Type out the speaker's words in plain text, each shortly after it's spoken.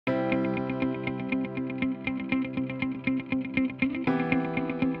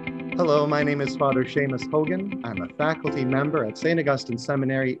Hello, my name is Father Seamus Hogan. I'm a faculty member at St. Augustine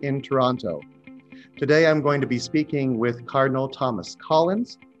Seminary in Toronto. Today I'm going to be speaking with Cardinal Thomas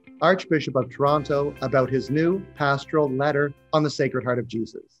Collins, Archbishop of Toronto, about his new pastoral letter on the Sacred Heart of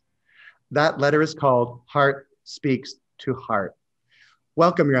Jesus. That letter is called Heart Speaks to Heart.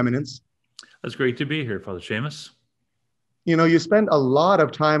 Welcome, Your Eminence. It's great to be here, Father Seamus. You know, you spend a lot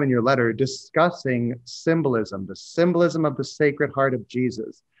of time in your letter discussing symbolism, the symbolism of the Sacred Heart of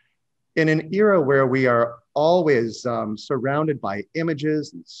Jesus. In an era where we are always surrounded by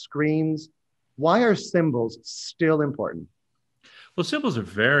images and screens, why are symbols still important? Well, symbols are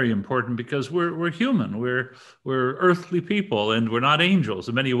very important because we're human. We're earthly people, and we're not angels.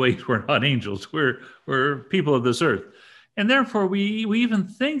 In many ways, we're not angels. We're people of this earth, and therefore we even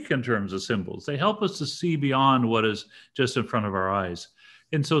think in terms of symbols. They help us to see beyond what is just in front of our eyes,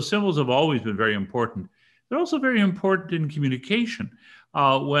 and so symbols have always been very important. They're also very important in communication.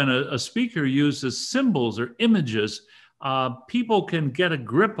 When a speaker uses symbols or images, people can get a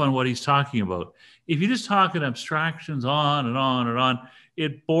grip on what he's talking about. If you just talk in abstractions on and on and on,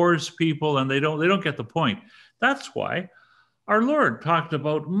 it bores people and they don't get the point. That's why our Lord talked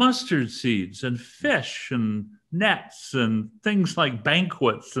about mustard seeds and fish and nets and things like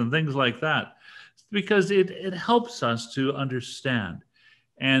banquets and things like that, because it helps us to understand.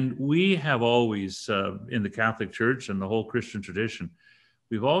 And we have always, in the Catholic Church and the whole Christian tradition,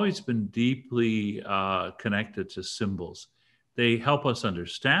 we've always been deeply connected to symbols. They help us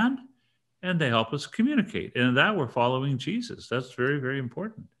understand and they help us communicate. And in that we're following Jesus. That's very, very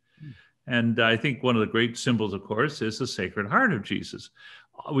important. And I think one of the great symbols, of course, is the Sacred Heart of Jesus.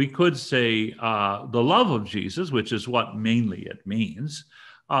 We could say the love of Jesus, which is what mainly it means.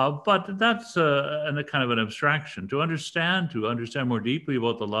 But that's a kind of an abstraction. To understand more deeply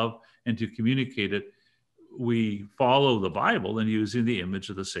about the love and to communicate it, we follow the Bible in using the image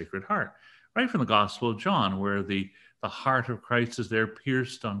of the Sacred Heart, right from the Gospel of John, where the heart of Christ is there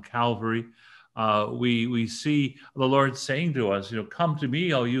pierced on Calvary. We see the Lord saying to us, come to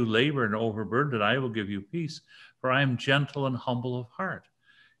me, all you labor and overburdened, and I will give you peace, for I am gentle and humble of heart.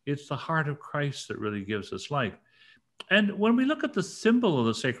 It's the heart of Christ that really gives us life. And when we look at the symbol of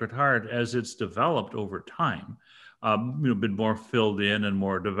the Sacred Heart as it's developed over time, been more filled in and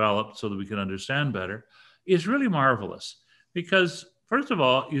more developed so that we can understand better, is really marvelous. Because first of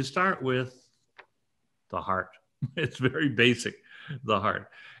all, you start with the heart. It's very basic, the heart.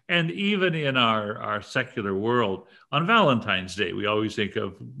 And even in our secular world, on Valentine's Day, we always think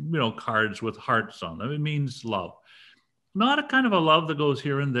of, cards with hearts on them. It means love. Not a kind of a love that goes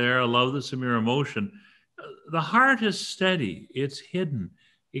here and there, a love that's a mere emotion. The heart is steady. It's hidden.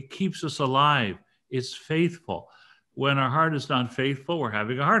 It keeps us alive. It's faithful. When our heart is not faithful, we're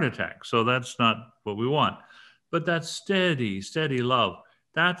having a heart attack. So that's not what we want. But that steady love,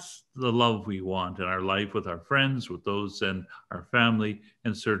 that's the love we want in our life with our friends, with those in our family,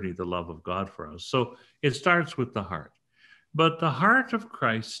 and certainly the love of God for us. So it starts with the heart. But the heart of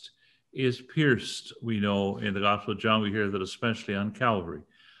Christ is pierced. We know in the Gospel of John, we hear that especially on Calvary.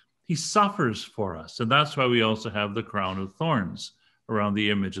 He suffers for us. And that's why we also have the crown of thorns around the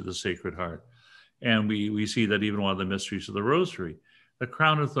image of the Sacred Heart. And we see that even one of the mysteries of the Rosary, the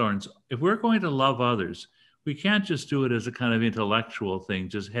crown of thorns. If we're going to love others, we can't just do it as a kind of intellectual thing,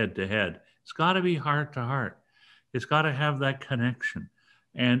 just head to head. It's got to be heart to heart. It's got to have that connection.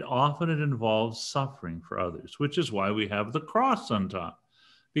 And often it involves suffering for others, which is why we have the cross on top,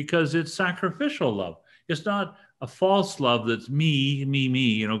 because it's sacrificial love. It's not a false love that's me,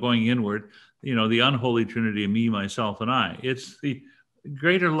 going inward, the unholy trinity of me, myself, and I. It's the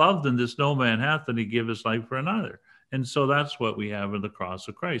greater love than this no man hath, than he give his life for another. And so that's what we have in the cross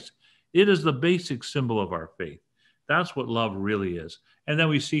of Christ. It is the basic symbol of our faith. That's what love really is. And then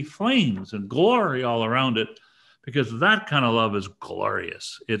we see flames and glory all around it, because that kind of love is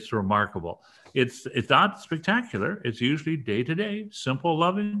glorious. It's remarkable. It's not spectacular. It's usually day to day, simple,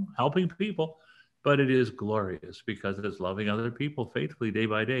 loving, helping people, but it is glorious because it's loving other people faithfully day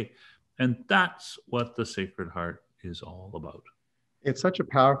by day. And that's what the Sacred Heart is all about. It's such a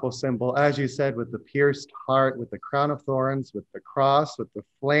powerful symbol, as you said, with the pierced heart, with the crown of thorns, with the cross, with the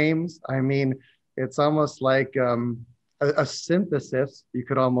flames. I mean, it's almost like a synthesis, you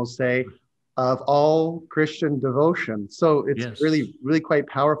could almost say, of all Christian devotion. So it's really, really quite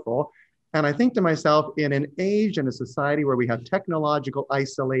powerful. And I think to myself, in an age and a society where we have technological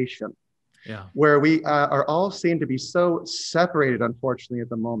isolation, where we are all seen to be so separated, unfortunately, at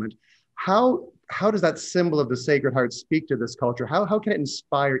the moment, how does that symbol of the Sacred Heart speak to this culture? How can it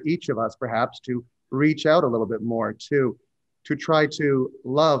inspire each of us, perhaps, to reach out a little bit more, to try to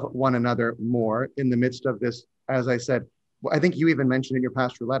love one another more in the midst of this, as I said, I think you even mentioned in your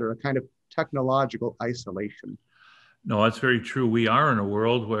pastoral letter, a kind of technological isolation. No, that's very true. We are in a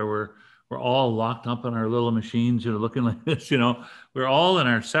world where we're all locked up in our little machines, looking like this, we're all in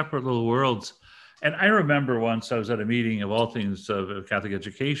our separate little worlds. And I remember once I was at a meeting of all things of Catholic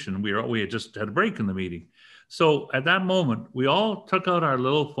education. We had just had a break in the meeting. So at that moment, we all took out our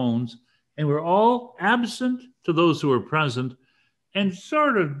little phones and we're all absent to those who were present and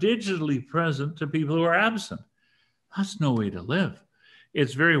sort of digitally present to people who are absent. That's no way to live.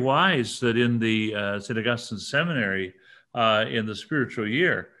 It's very wise that in the St. Augustine Seminary, in the spiritual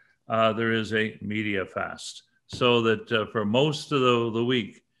year, there is a media fast, so that for most of the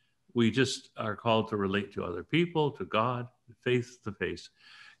week, we just are called to relate to other people, to God, face to face.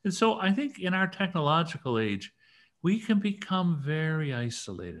 And so I think in our technological age, we can become very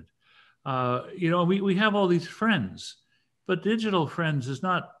isolated. We have all these friends, but digital friends is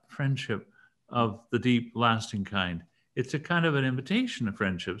not friendship of the deep, lasting kind. It's a kind of an imitation of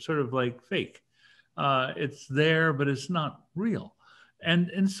friendship, sort of like fake. It's there, but it's not real.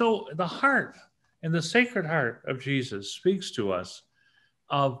 And so the heart and the Sacred Heart of Jesus speaks to us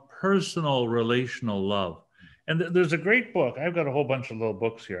of personal relational love. And there's a great book. I've got a whole bunch of little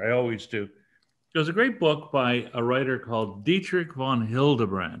books here. I always do. There's a great book by a writer called Dietrich von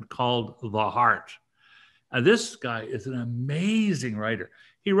Hildebrand called The Heart. And this guy is an amazing writer.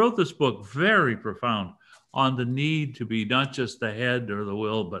 He wrote this book, very profound, on the need to be not just the head or the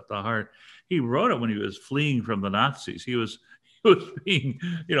will, but the heart. He wrote it when he was fleeing from the Nazis. He was being,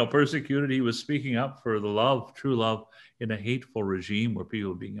 persecuted. He was speaking up for the love, true love, in a hateful regime where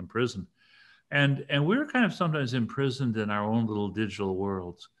people were being imprisoned. And we're kind of sometimes imprisoned in our own little digital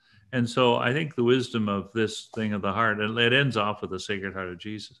worlds. And so I think the wisdom of this thing of the heart, and it ends off with the Sacred Heart of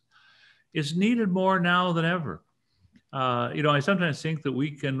Jesus, is needed more now than ever. I sometimes think that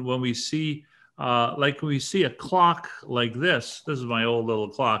we can, when we see, like when we see a clock like this is my old little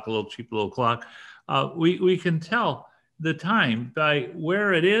clock, a little cheap little clock, we can tell the time by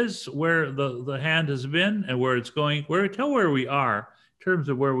where it is, where the hand has been and where it's going, tell where we are in terms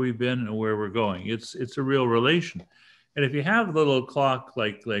of where we've been and where we're going. It's a real relation. And if you have a little clock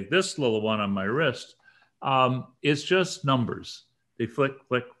like this little one on my wrist, it's just numbers. They flick,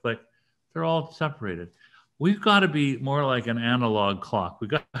 flick, flick. They're all separated. We've got to be more like an analog clock. We've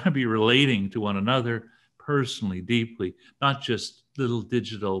got to be relating to one another personally, deeply, not just little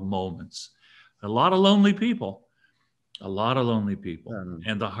digital moments. A lot of lonely people.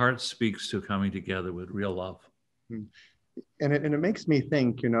 And the heart speaks to coming together with real love. And it makes me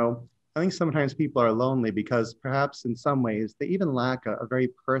think, I think sometimes people are lonely because perhaps in some ways they even lack a very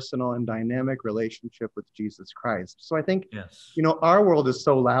personal and dynamic relationship with Jesus Christ. So I think, yes, our world is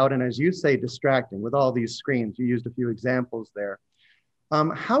so loud and, as you say, distracting with all these screens. You used a few examples there.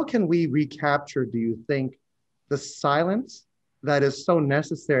 How can we recapture, do you think, the silence that is so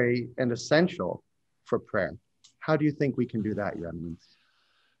necessary and essential for prayer? How do you think we can do that, Your Eminence?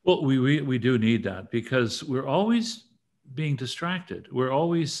 Well, we do need that because we're always being distracted. We're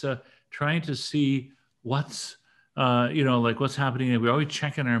always trying to see what's, like what's happening. We're always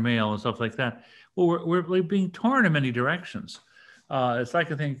checking our mail and stuff like that. Well, we're like being torn in many directions. It's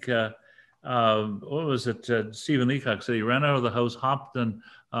like, I think, what was it? Stephen Leacock said he ran out of the house, hopped on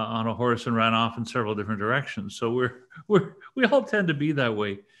a horse and ran off in several different directions. So we all tend to be that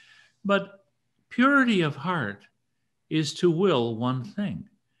way. But purity of heart is to will one thing.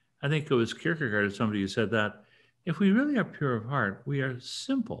 I think it was Kierkegaard or somebody who said that if we really are pure of heart, we are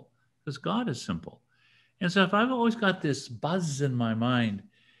simple because God is simple. And so if I've always got this buzz in my mind,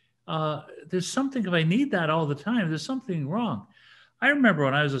 there's something, if I need that all the time, there's something wrong. I remember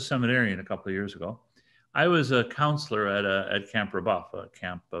when I was a seminarian a couple of years ago, I was a counselor at Camp Rebuff, a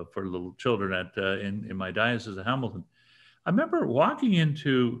camp for little children in my diocese of Hamilton. I remember walking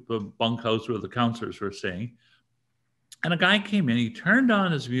into the bunkhouse where the counselors were staying, and a guy came in, he turned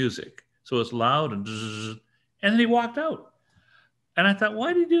on his music, so it's loud, and then he walked out. And I thought,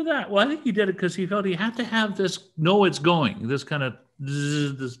 why did he do that? Well, I think he did it because he felt he had to have this, know it's going, this kind of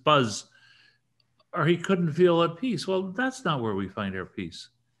this buzz, or he couldn't feel at peace. Well, that's not where we find our peace.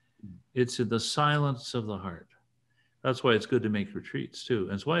 It's in the silence of the heart. That's why it's good to make retreats too.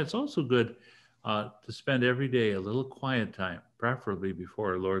 And it's why it's also good to spend every day a little quiet time, preferably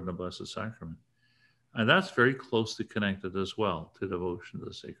before our Lord and the Blessed Sacrament. And that's very closely connected as well to devotion to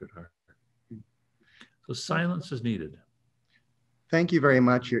the Sacred Heart. So silence is needed. Thank you very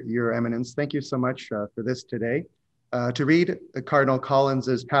much, Your Eminence. Thank you so much for this today. To read Cardinal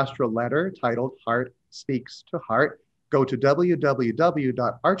Collins's pastoral letter titled Heart Speaks to Heart, go to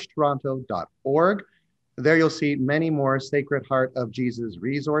www.archtoronto.org. There you'll see many more Sacred Heart of Jesus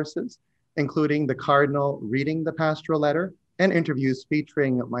resources. including the Cardinal reading the pastoral letter and interviews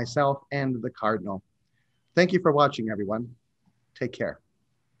featuring myself and the Cardinal. Thank you for watching, everyone. Take care.